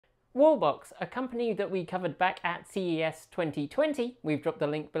Wallbox, a company that we covered back at CES 2020, we've dropped the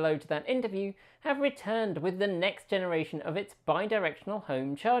link below to that interview, have returned with the next generation of its bidirectional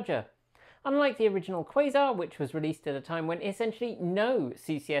home charger. Unlike the original Quasar, which was released at a time when essentially no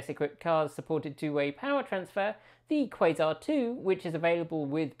CCS-equipped cars supported two-way power transfer, the Quasar 2, which is available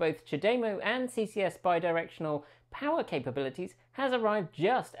with both CHAdeMO and CCS bidirectional power capabilities, has arrived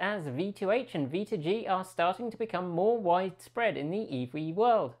just as V2H and V2G are starting to become more widespread in the EV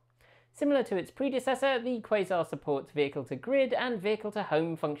world. Similar to its predecessor, the Quasar supports vehicle-to-grid and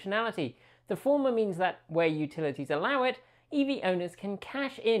vehicle-to-home functionality. The former means that, where utilities allow it, EV owners can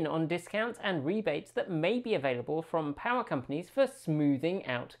cash in on discounts and rebates that may be available from power companies for smoothing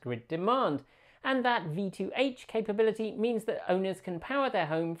out grid demand. And that V2H capability means that owners can power their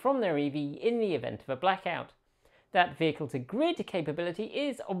home from their EV in the event of a blackout. That vehicle-to-grid capability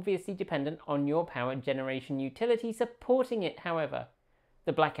is obviously dependent on your power generation utility supporting it, however.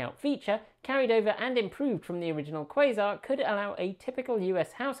 The blackout feature, carried over and improved from the original Quasar, could allow a typical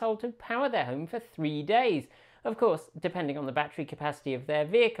US household to power their home for 3 days, of course, depending on the battery capacity of their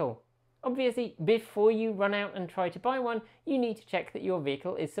vehicle. Obviously, before you run out and try to buy one, you need to check that your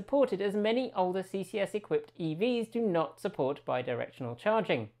vehicle is supported, as many older CCS-equipped EVs do not support bidirectional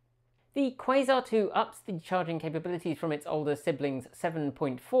charging. The Quasar 2 ups the charging capabilities from its older siblings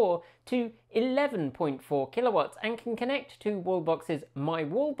 7.4 to 11.4 kilowatts and can connect to Wallbox's My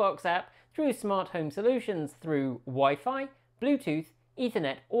Wallbox app through smart home solutions through Wi-Fi, Bluetooth,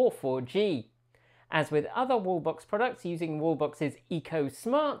 Ethernet or 4G. As with other Wallbox products using Wallbox's Eco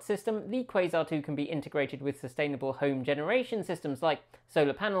Smart system, the Quasar 2 can be integrated with sustainable home generation systems like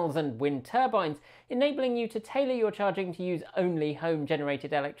solar panels and wind turbines, enabling you to tailor your charging to use only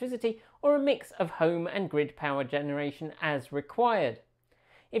home-generated electricity or a mix of home and grid power generation as required.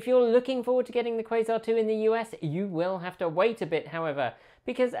 If you're looking forward to getting the Quasar 2 in the US, you will have to wait a bit, however,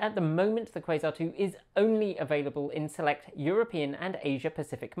 because at the moment the Quasar 2 is only available in select European and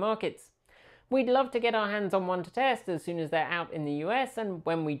Asia-Pacific markets. We'd love to get our hands on one to test as soon as they're out in the US, and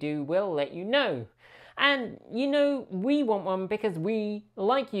when we do, we'll let you know. And you know, we want one because we,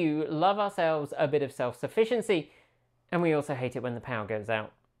 like you, love ourselves a bit of self-sufficiency, and we also hate it when the power goes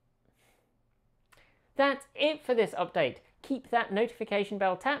out. That's it for this update. Keep that notification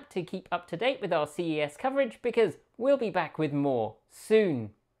bell tapped to keep up to date with our CES coverage, because we'll be back with more soon.